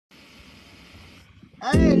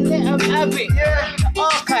Hey, let them have it. Yeah.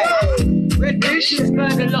 Okay. Red Nation's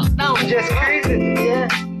going to lock down. Just crazy. Yeah.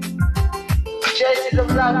 Chases of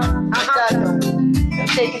love. And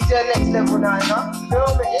take it to the next level now, you know?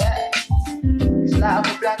 Feel me? Yeah. It's like I'm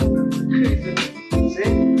a black. See?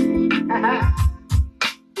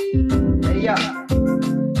 Hey, yo.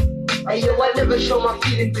 Hey, yo, I never show my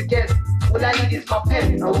feelings again. All I need is my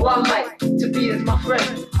pen and one mic to be as my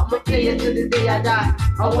friend. I'm a player till the day I die.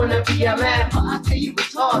 I wanna be a man, but I tell you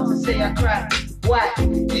it's hard to say I cried. Why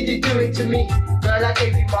did you do it to me? Girl, I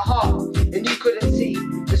gave you my heart, and you couldn't see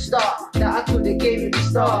the start that I could've gave you the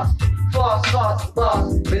stars. Fast, fast,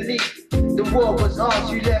 bars, belief. The war was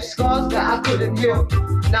ours, you left scars that I couldn't heal.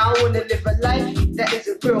 Now I wanna live a life that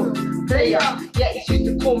isn't real. Player, yeah, he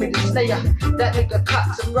used to call me the slayer. That nigga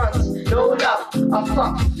cuts and runs, no love, I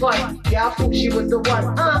fuck fight. Yeah, I thought she was the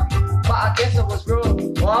one, but I guess I was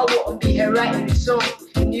wrong. Or I wouldn't be here writing this song.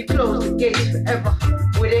 And you close the gates forever.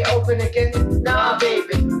 Will they open again? Nah,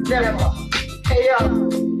 baby, never. Hey, yo,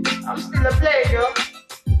 I'm still a player, girl.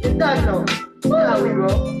 You don't know how we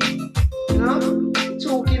roll. You know,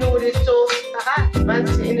 talking all this talk, man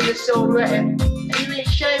sitting in the soul ready, and you ain't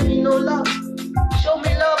showing me no love. Show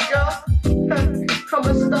me love, girl. From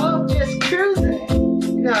a star, just cruising.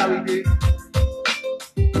 You know how we do.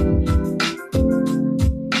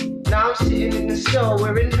 Now I'm sitting in the cell,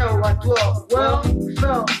 where in hell I dwell. Well,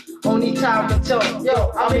 fell, only time will tell.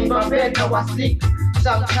 Yo, I made my bed, now I sleep.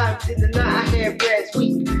 Sometimes in the night I hear prayers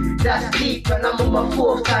weak. That's deep, and I'm on my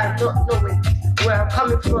fourth time, not knowing where I'm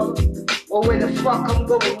coming from, or where the fuck I'm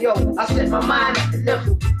going, yo. I set my mind at the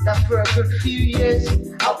level that for a good few years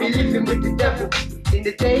I'll be living with the devil. In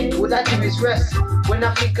the day, all I do is rest. When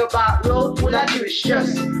I think about road, all I do is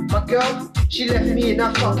stress. My girl, she left me in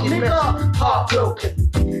a fucking mess. Heartbroken.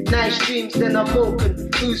 Nice dreams, then I'm broken.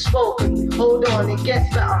 Who's spoken? Hold on, it gets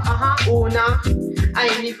better. Oh, now I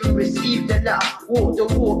ain't even received the letter. Walk the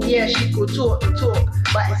walk, yeah, she could talk the talk,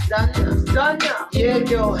 but it's done now. It's done now. Yeah,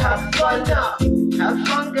 girl, have fun now. Have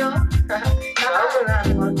fun, girl. I'm gonna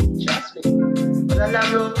have fun, trust me. But I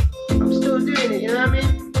love you. I'm still doing it, you know what I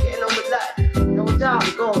mean? Getting on with life. No doubt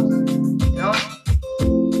it goes. You know?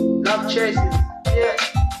 Love choices. Yeah,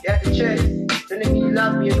 you have to choice. Don't think you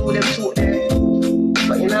love me and all them talk there.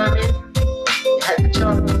 But you know what I mean? You had the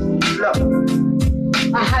chance. Look.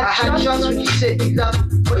 I had trust when you said you love,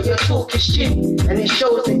 but your talk is cheap, and it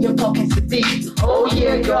shows that your pockets are deep. Oh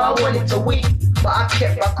yeah, girl, I wanted to weep, but I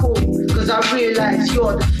kept my cool, cause I realized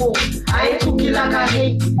you're the fool. I ain't talking like I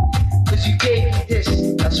hate you, cause you gave me this,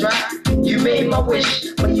 that's right. You made my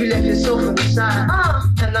wish, but you left yourself on the side.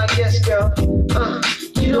 And I guess, girl,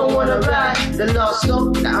 you don't wanna ride the last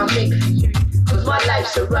stop that I make for you. Cause my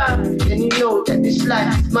life's around, and you know that this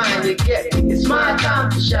life is mine, you get me. It's my time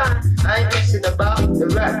to shine. I ain't messing about the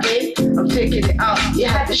rap game, I'm taking it out. You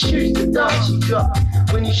had the shoes to dance, you dropped.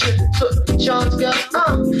 When you should've took the chance, girl,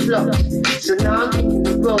 you flopped. So now I'm hitting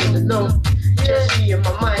the road alone. Just me and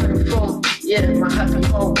my microphone, yeah, my happy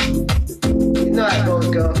home. You know how it goes,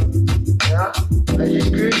 girl. Yeah, I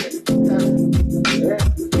just cruising. Yeah.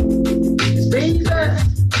 Just be first,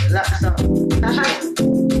 relax out.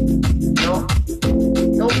 No,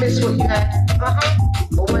 don't miss what you had.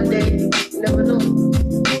 But one day, you never know.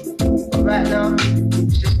 But right now,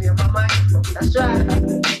 it's just me and my microphone. That's right.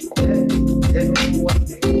 Yeah, one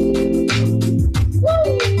day. Woo!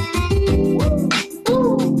 Woo!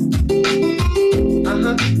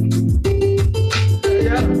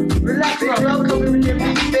 Yeah, relax, bro. Come in with your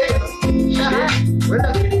big thing. Yeah, we're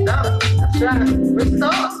not getting down. That's right. We're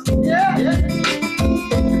stars. Yeah, yeah.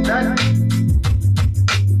 That's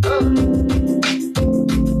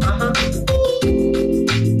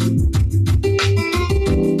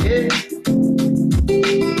yeah.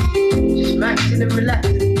 Just maxing and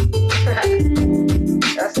relaxing.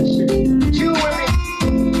 That's the shit. Chill with me.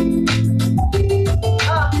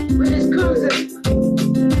 We're just cruising.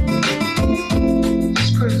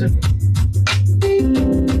 Just cruising.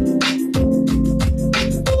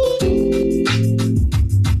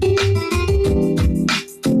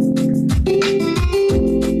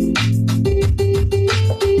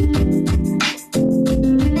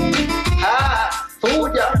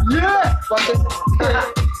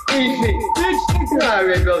 Easy. Nah,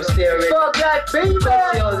 Red Rose stay already. Fuck that, baby.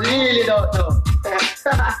 You really don't know.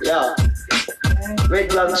 Yo.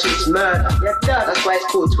 Red Rum Twist Murder. Yeah, that's why it's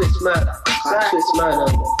called Twist Murder. Right. Twist Murder.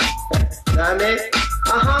 Know what I mean?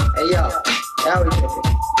 Hey, yo. How we doing?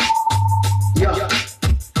 Yo.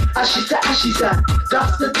 I ashes and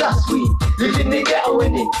dust to dust. We live in the ghetto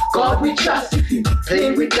and in God we trust. If you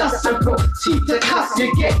play with us and proceed to cuss,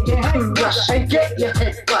 you get your head rushed and get your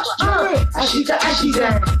head rushed. Ashes to ashes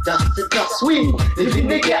and dust to dust. We live in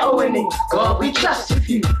the ghetto and in God we trust. If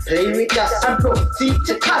you play with us and proceed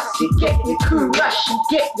to cuss, you get your crew rushed, you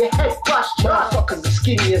get your head rushed. Motherfuckers are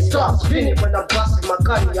skinny and start spinning when I'm busting my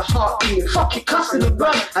gun in your heart beating. Fuck you cussing and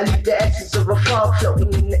run. I leave the essence of a fire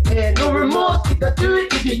floating in the air. No remorse, did I do it?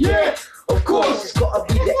 Did you? Yeah. Of course, it's gotta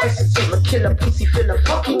be the essence of a killer pussy filler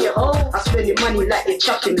fucking your hoe. I spend your money like you're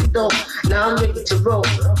chucking the dough. Now I'm ready to roll.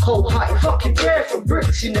 Cold-hearted fucking prayer for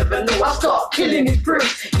bricks. You never know. I start killing his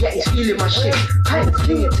bricks. Yeah, he's feeling my shit. Hands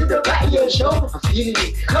clinging to the back of your show. I'm feeling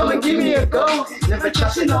it. Come and give me a go. Never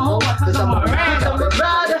trusting a hoe, cause I'm a rider. I'm a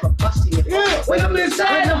rider. Busting it. Yeah. When I'm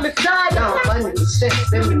inside, I'm inside. Now I'm finding the sex.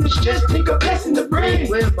 Then when it's just nigga blessing the brain.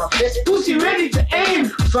 Where's my best pussy ready to aim?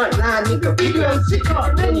 Front line nigga, bigger and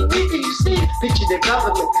sicker than any nigga you see. Picture the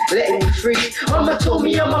government letting me free. Mama told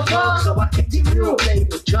me I'm a fuck, so I kept it real. Playing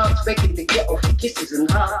with drugs, begging to get off for kisses and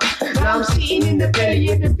hugs. Now I'm sitting in the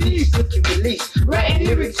belly of the beast, looking released, writing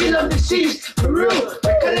lyrics till I'm deceased. For real,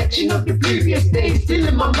 recollection of the previous days still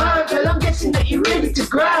in my mind. Girl, I'm guessing that you're ready to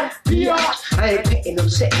grind. Biatch, I ain't petting them,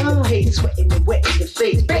 setting the pace, sweating and wetting your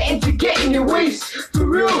face, betting to get in your waist. For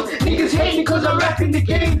real, niggas hating cause I'm rapping the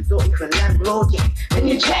game. Don't even landlord yet, and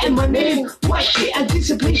you're chatting my name. What shit,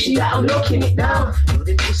 anticipation that I'm locking it down. Yo,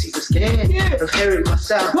 them pussies are scared of hearing my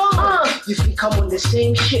sound. You think I'm on the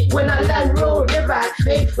same shit when I land roll? Never had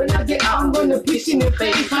faith. When I get out, I'm gonna piss in your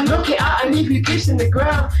face. I knock it out and leave you kissing the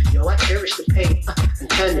ground. Yo, I cherish the pain and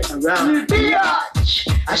turn it around. Biatch,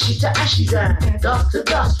 ashes to ashes and dust to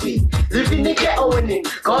dust. We live in the ghetto and in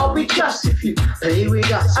God we trust. If you play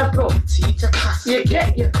with us and proceed to cuss, you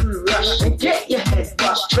get your crew rushed and get your head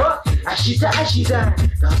rushed. Truck, ashes to ashes and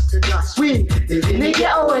dust to dust. We live in the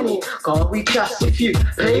ghetto and in God we trust. If you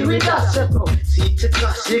play with us and proceed to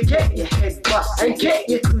cuss, you get your head bust and get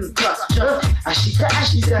your crew crushed. Ashes to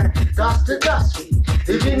ashes and dust to dust. We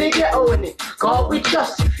live in the ghetto and in God we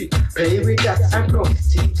trust. If you play with us and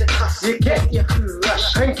proceed to cuss, you get your crew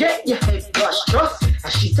rushed and get your head bust. Trust,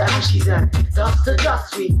 ashes to ashes and dust to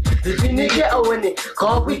dust. We live in the ghetto and in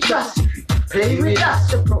God we trust. If you play with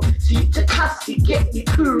us and proceed to cuss, you get your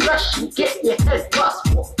crew rushed and get your head bust.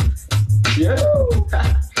 Yeah.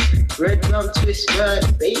 Red rum twist gun,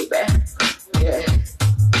 baby. Yeah.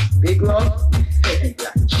 Big rum. Hey,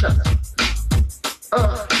 yeah, shut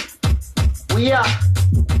up. We are.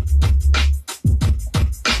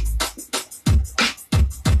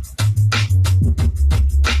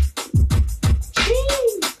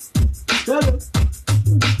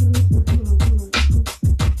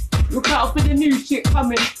 Look out for the new shit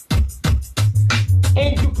coming.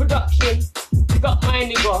 Angel Production. You got my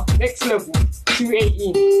nigga, next level,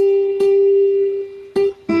 218.